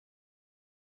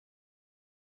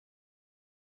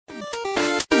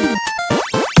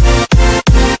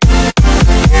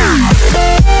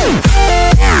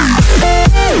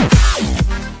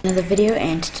another video,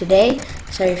 and today,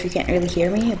 sorry if you can't really hear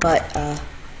me, but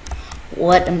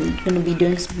what I'm going to be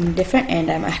doing something different, and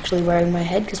I'm actually wearing my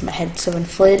head because my head's so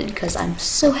inflated because I'm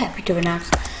so happy to announce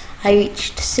I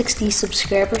reached 60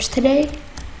 subscribers today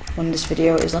when this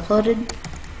video is uploaded,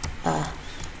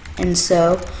 and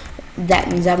so that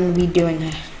means I'm going to be doing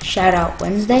a shout out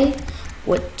Wednesday,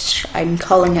 which I'm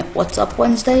calling it What's Up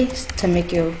Wednesday to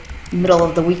make your middle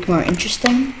of the week more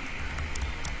interesting.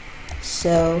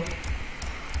 So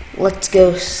let's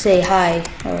go say hi,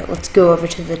 or let's go over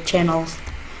to the channels,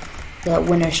 the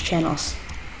winners' channels.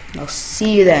 I'll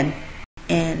see you then.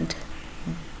 And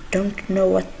don't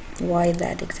know why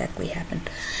that exactly happened.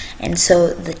 And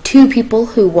so the two people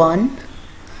who won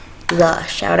the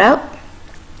shout out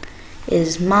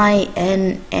is my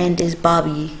and is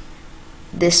Bobby.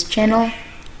 This channel,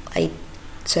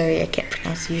 sorry I can't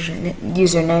pronounce the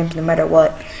username no matter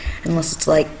what, unless it's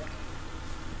like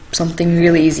something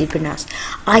really easy to pronounce.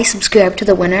 I subscribe to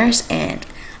the winners and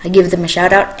I give them a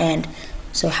shout out. And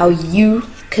so how you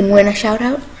can win a shout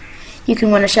out? You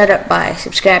can win a shout out by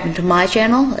subscribing to my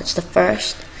channel. That's the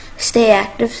first. Stay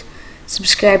active.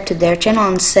 Subscribe to their channel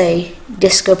and say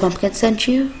DiscoPumpkin sent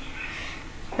you,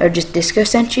 or just Disco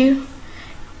sent you,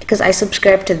 because I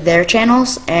subscribe to their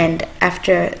channels, and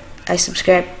after I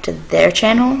subscribe to their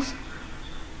channels,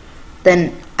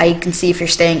 then I can see if you're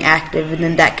staying active, and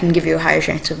then that can give you a higher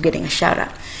chance of getting a shout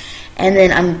out. And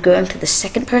then I'm going to the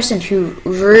second person who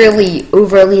really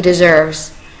overly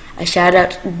deserves a shout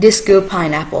out, Disco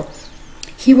Pineapple.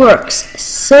 He works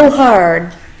so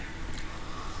hard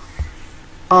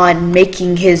on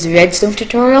making his redstone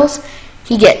tutorials.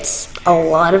 He gets a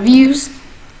lot of views,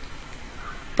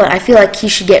 but I feel like he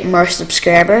should get more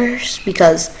subscribers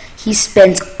because he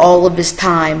spends all of his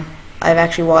time. I've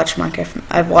actually watched Minecraft.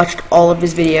 I've watched all of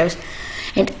his videos,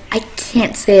 and I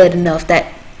can't say it enough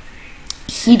that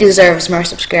he deserves more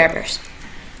subscribers.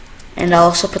 And I'll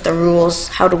also put the rules,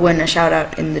 how to win a shout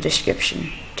out, in the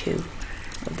description too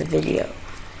of the video.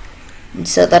 And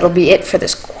so that'll be it for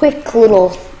this quick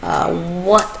little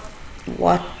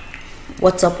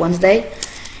What's Up Wednesday.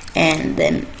 And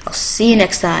then I'll see you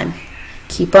next time.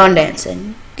 Keep on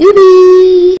dancing.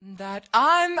 Goodbye. That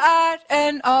I'm at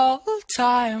an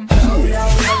all-time